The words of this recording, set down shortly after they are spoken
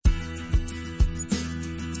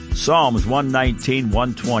Psalms 119,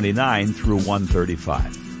 129 through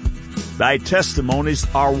 135. Thy testimonies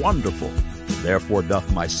are wonderful, therefore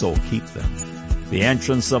doth my soul keep them. The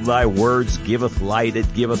entrance of thy words giveth light,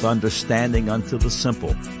 it giveth understanding unto the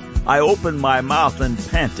simple. I opened my mouth and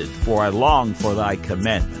panted, for I longed for thy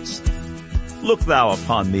commandments. Look thou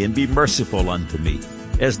upon me, and be merciful unto me,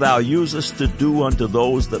 as thou usest to do unto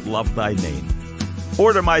those that love thy name.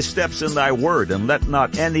 Order my steps in thy word, and let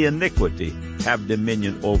not any iniquity have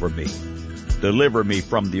dominion over me. Deliver me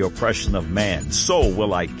from the oppression of man, so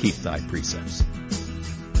will I keep thy precepts.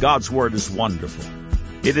 God's word is wonderful.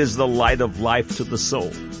 It is the light of life to the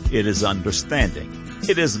soul. It is understanding.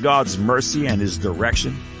 It is God's mercy and his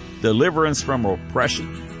direction, deliverance from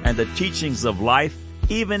oppression, and the teachings of life,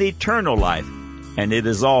 even eternal life, and it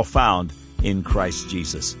is all found in Christ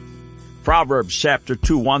Jesus. Proverbs chapter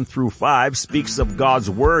 2, 1 through 5 speaks of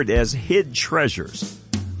God's word as hid treasures.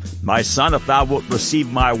 My son, if thou wilt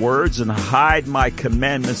receive my words and hide my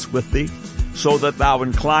commandments with thee, so that thou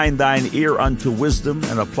incline thine ear unto wisdom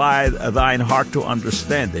and apply thine heart to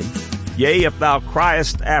understanding, yea, if thou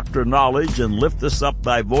criest after knowledge and liftest up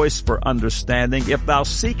thy voice for understanding, if thou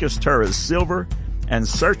seekest her as silver and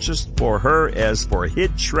searchest for her as for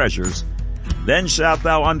hid treasures, then shalt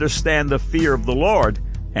thou understand the fear of the Lord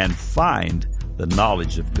and find the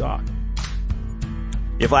knowledge of God.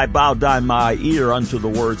 If I bow down my ear unto the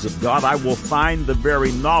words of God, I will find the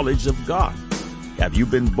very knowledge of God. Have you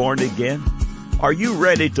been born again? Are you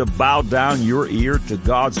ready to bow down your ear to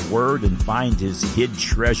God's word and find his hid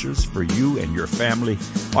treasures for you and your family?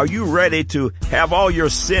 Are you ready to have all your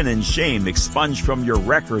sin and shame expunged from your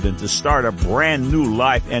record and to start a brand new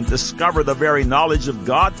life and discover the very knowledge of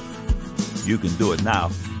God? You can do it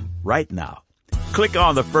now, right now. Click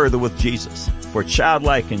on the Further with Jesus for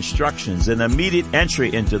childlike instructions and immediate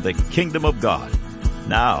entry into the kingdom of God.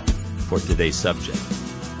 Now, for today's subject.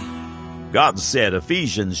 God said,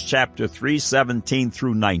 Ephesians chapter 3, 17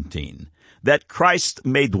 through 19, that Christ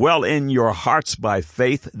may dwell in your hearts by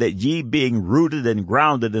faith, that ye, being rooted and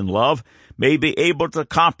grounded in love, may be able to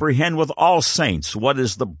comprehend with all saints what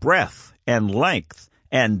is the breadth and length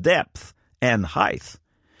and depth and height,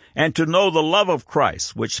 and to know the love of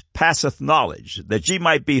Christ, which passeth knowledge, that ye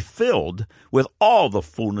might be filled with all the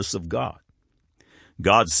fullness of God.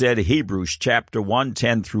 God said, Hebrews chapter 1,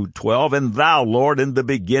 10 through 12, And thou, Lord, in the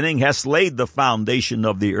beginning hast laid the foundation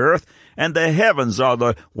of the earth, and the heavens are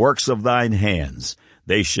the works of thine hands.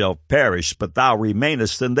 They shall perish, but thou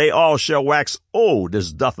remainest, and they all shall wax old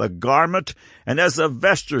as doth a garment, and as a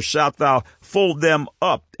vesture shalt thou fold them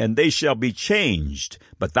up, and they shall be changed,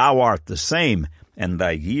 but thou art the same, and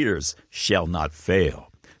thy years shall not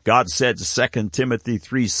fail. God said, 2 Timothy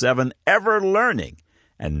 3:7, ever learning,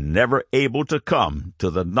 and never able to come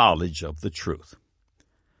to the knowledge of the truth.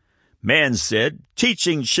 Man said,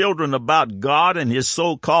 teaching children about God and his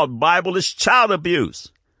so-called Bible is child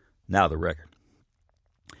abuse. Now the record.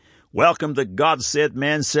 Welcome to God Said,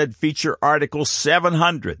 Man Said feature article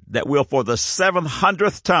 700 that will for the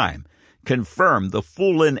 700th time confirm the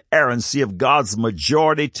full inerrancy of God's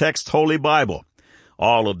majority text Holy Bible.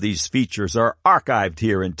 All of these features are archived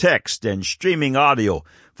here in text and streaming audio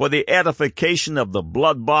for the edification of the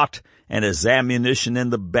blood-bought and as ammunition in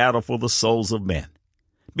the battle for the souls of men.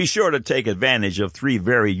 Be sure to take advantage of 3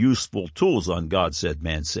 very useful tools on God Said,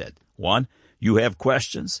 Man Said. 1, you have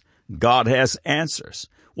questions. God has answers.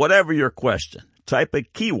 Whatever your question, type a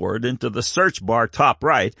keyword into the search bar top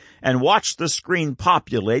right and watch the screen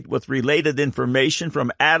populate with related information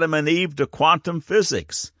from Adam and Eve to quantum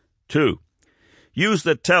physics. 2, use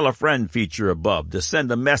the Tell a Friend feature above to send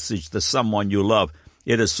a message to someone you love.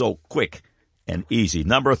 It is so quick and easy.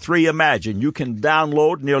 3, imagine you can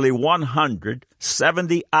download nearly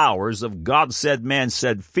 170 hours of God Said, Man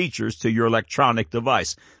Said features to your electronic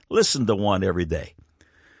device. Listen to one every day.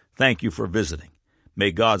 Thank you for visiting.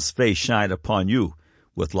 May God's face shine upon you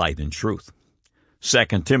with light and truth.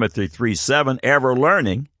 2 Timothy 3:7, ever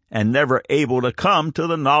learning and never able to come to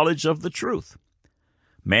the knowledge of the truth.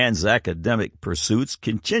 Man's academic pursuits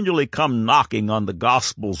continually come knocking on the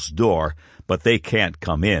gospel's door, but they can't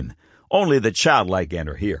come in. Only the childlike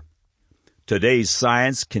enter here. Today's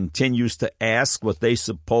science continues to ask what they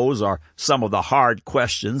suppose are some of the hard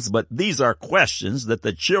questions, but these are questions that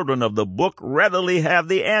the children of the book readily have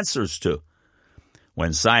the answers to.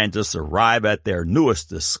 When scientists arrive at their newest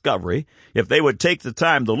discovery, if they would take the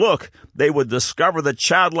time to look, they would discover the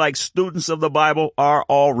childlike students of the Bible are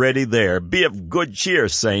already there. Be of good cheer,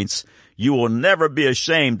 saints. You will never be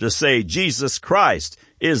ashamed to say Jesus Christ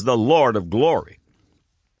is the Lord of glory.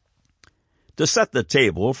 To set the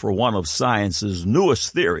table for one of science's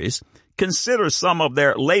newest theories, consider some of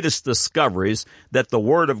their latest discoveries that the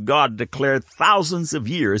Word of God declared thousands of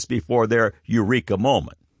years before their eureka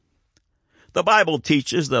moment. The Bible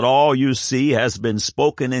teaches that all you see has been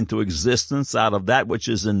spoken into existence out of that which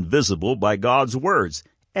is invisible by God's words,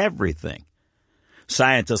 everything.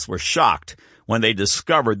 Scientists were shocked when they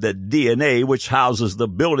discovered that DNA, which houses the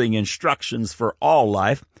building instructions for all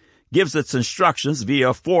life, gives its instructions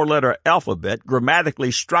via a four-letter alphabet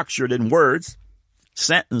grammatically structured in words,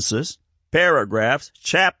 sentences, paragraphs,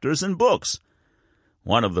 chapters, and books.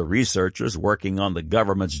 One of the researchers working on the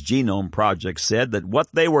government's genome project said that what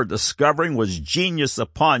they were discovering was genius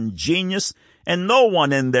upon genius, and no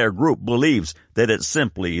one in their group believes that it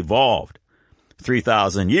simply evolved.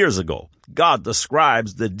 3,000 years ago, God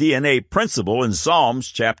describes the DNA principle in Psalms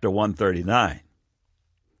chapter 139.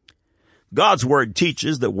 God's Word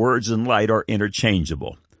teaches that words and light are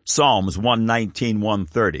interchangeable. Psalms 119,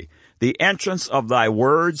 130. The entrance of thy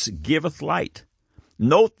words giveth light.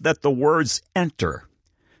 Note that the words enter.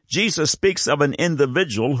 Jesus speaks of an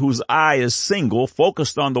individual whose eye is single,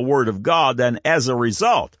 focused on the Word of God, and as a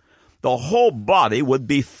result, the whole body would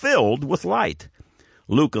be filled with light.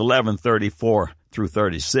 Luke 11:34 through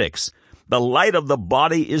 36. The light of the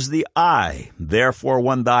body is the eye. Therefore,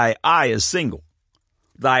 when thy eye is single,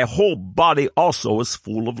 thy whole body also is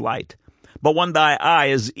full of light. But when thy eye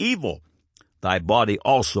is evil, thy body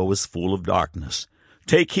also is full of darkness.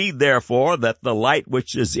 Take heed, therefore, that the light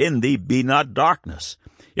which is in thee be not darkness.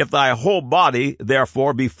 If thy whole body,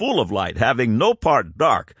 therefore, be full of light, having no part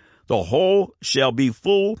dark, the whole shall be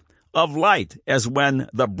full of light, as when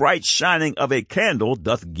the bright shining of a candle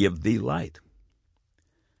doth give thee light.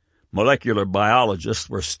 Molecular biologists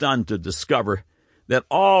were stunned to discover that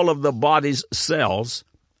all of the body's cells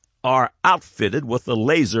are outfitted with a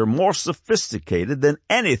laser more sophisticated than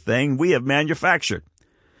anything we have manufactured.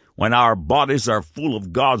 When our bodies are full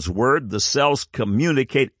of God's Word, the cells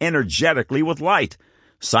communicate energetically with light.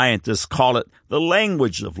 Scientists call it the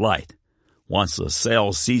language of light. Once a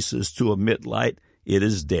cell ceases to emit light, it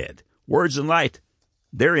is dead. Words and light,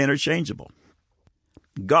 they're interchangeable.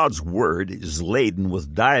 God's Word is laden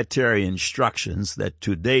with dietary instructions that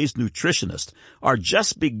today's nutritionists are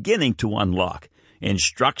just beginning to unlock.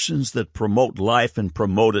 Instructions that promote life and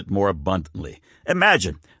promote it more abundantly.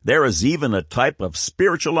 Imagine, there is even a type of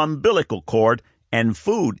spiritual umbilical cord, and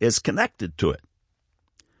food is connected to it.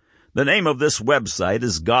 The name of this website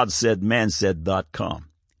is GodSaidManSaid.com.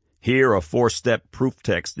 Here, a 4-step proof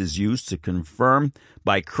text is used to confirm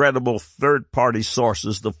by credible third-party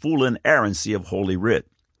sources the full inerrancy of Holy Writ.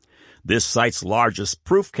 This site's largest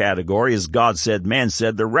proof category is God Said, Man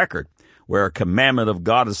Said, the record, where a commandment of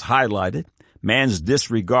God is highlighted, man's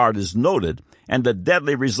disregard is noted, and the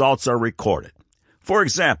deadly results are recorded. For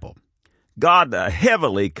example, God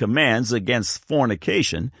heavily commands against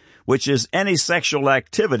fornication, which is any sexual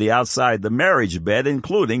activity outside the marriage bed,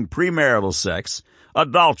 including premarital sex,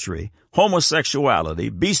 adultery, homosexuality,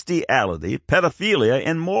 bestiality, pedophilia,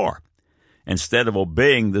 and more. Instead of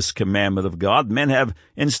obeying this commandment of God, men have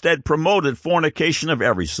instead promoted fornication of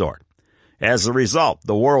every sort. As a result,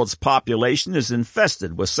 the world's population is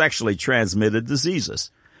infested with sexually transmitted diseases.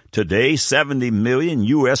 Today, 70 million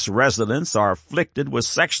U.S. residents are afflicted with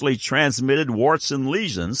sexually transmitted warts and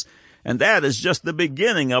lesions, and that is just the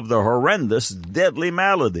beginning of the horrendous, deadly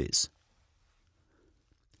maladies.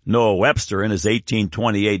 Noah Webster, in his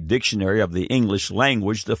 1828 Dictionary of the English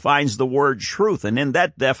Language, defines the word truth, and in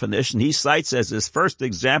that definition he cites as his first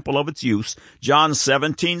example of its use John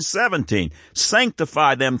 17:17.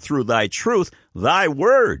 Sanctify them through thy truth. Thy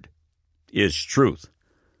word is truth.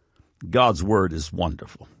 God's word is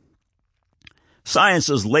wonderful.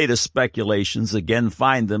 Science's latest speculations again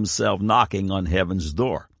find themselves knocking on heaven's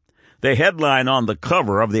door. The headline on the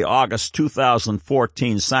cover of the August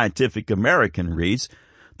 2014 Scientific American reads,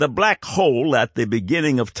 "The Black Hole at the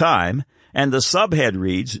Beginning of Time," and the subhead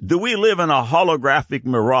reads, "Do we live in a holographic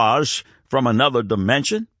mirage from another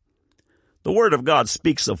dimension?" The Word of God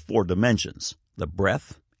speaks of 4 dimensions, the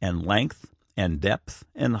breadth and length and depth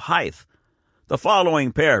and height. The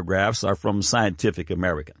following paragraphs are from Scientific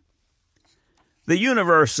American. The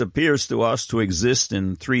universe appears to us to exist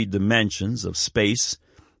in 3 dimensions of space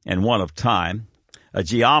and 1 of time, a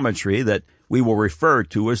geometry that we will refer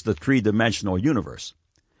to as the 3-dimensional universe.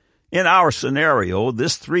 In our scenario,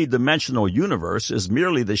 this 3-dimensional universe is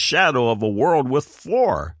merely the shadow of a world with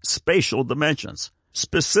 4 spatial dimensions.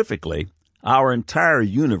 Specifically, our entire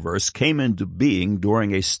universe came into being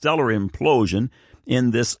during a stellar implosion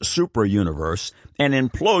in this superuniverse, an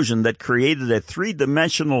implosion that created a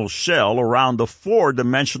 3-dimensional shell around a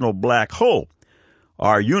 4-dimensional black hole.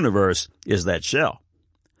 Our universe is that shell.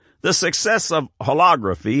 The success of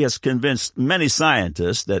holography has convinced many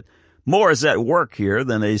scientists that more is at work here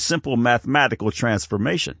than a simple mathematical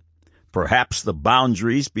transformation. Perhaps the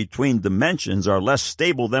boundaries between dimensions are less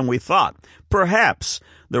stable than we thought. Perhaps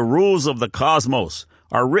the rules of the cosmos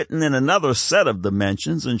are written in another set of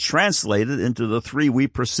dimensions and translated into the three we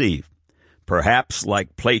perceive. Perhaps,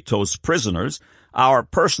 like Plato's prisoners, our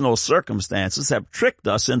personal circumstances have tricked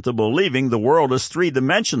us into believing the world is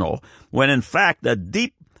three-dimensional, when in fact a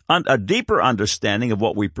deeper understanding of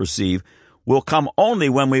what we perceive will come only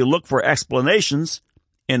when we look for explanations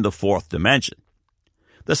in the fourth dimension.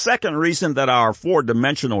 The second reason that our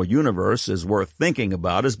four-dimensional universe is worth thinking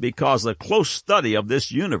about is because a close study of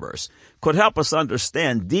this universe could help us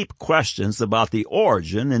understand deep questions about the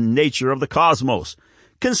origin and nature of the cosmos.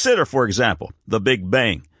 Consider, for example, the Big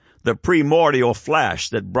Bang, the primordial flash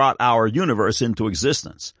that brought our universe into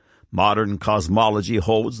existence. Modern cosmology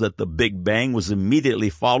holds that the Big Bang was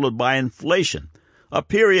immediately followed by inflation, a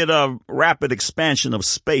period of rapid expansion of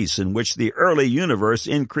space in which the early universe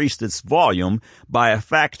increased its volume by a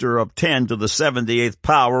factor of 10 to the 78th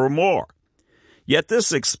power or more. Yet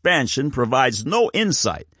this expansion provides no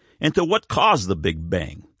insight into what caused the Big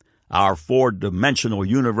Bang. Our four-dimensional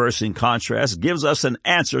universe, in contrast, gives us an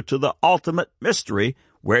answer to the ultimate mystery: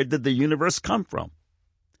 where did the universe come from?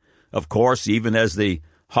 Of course, even as the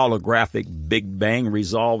holographic Big Bang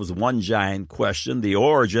resolves one giant question, the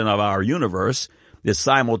origin of our universe, it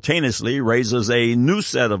simultaneously raises a new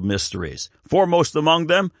set of mysteries. Foremost among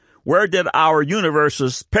them, where did our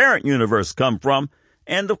universe's parent universe come from?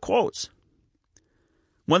 End of quotes.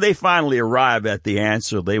 When they finally arrive at the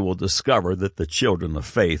answer, they will discover that the children of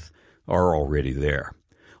faith are already there.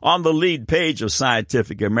 On the lead page of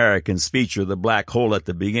Scientific American's feature, The Black Hole at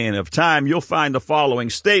the Beginning of Time, you'll find the following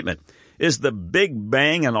statement: Is the Big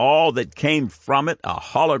Bang and all that came from it a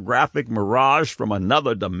holographic mirage from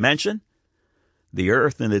another dimension? The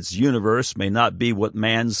earth and its universe may not be what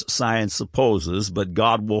man's science supposes, but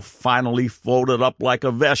God will finally fold it up like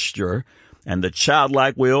a vesture, and the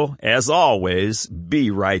childlike will, as always,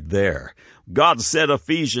 be right there. God said,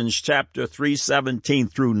 Ephesians chapter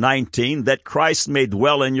 3:17 through 19, that Christ may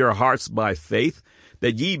dwell in your hearts by faith,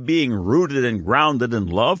 that ye being rooted and grounded in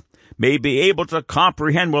love, may be able to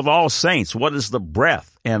comprehend with all saints what is the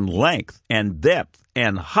breadth and length and depth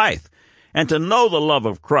and height, and to know the love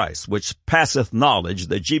of Christ, which passeth knowledge,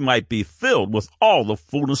 that ye might be filled with all the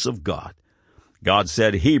fullness of God. God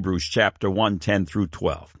said, Hebrews chapter 1:10 through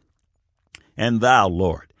 12, And thou,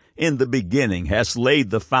 Lord, in the beginning hast laid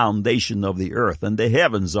the foundation of the earth, and the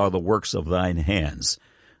heavens are the works of thine hands.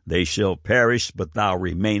 They shall perish, but thou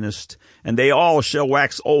remainest, and they all shall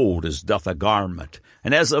wax old as doth a garment,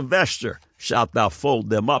 and as a vesture shalt thou fold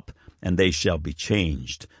them up, and they shall be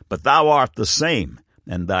changed. But thou art the same,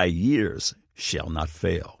 and thy years shall not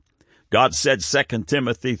fail. God said, 2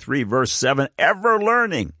 Timothy 3 verse 7, ever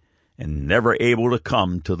learning and never able to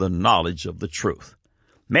come to the knowledge of the truth.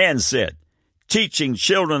 Man said, teaching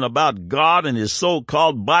children about God and his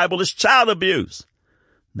so-called Bible is child abuse.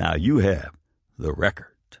 Now you have the record.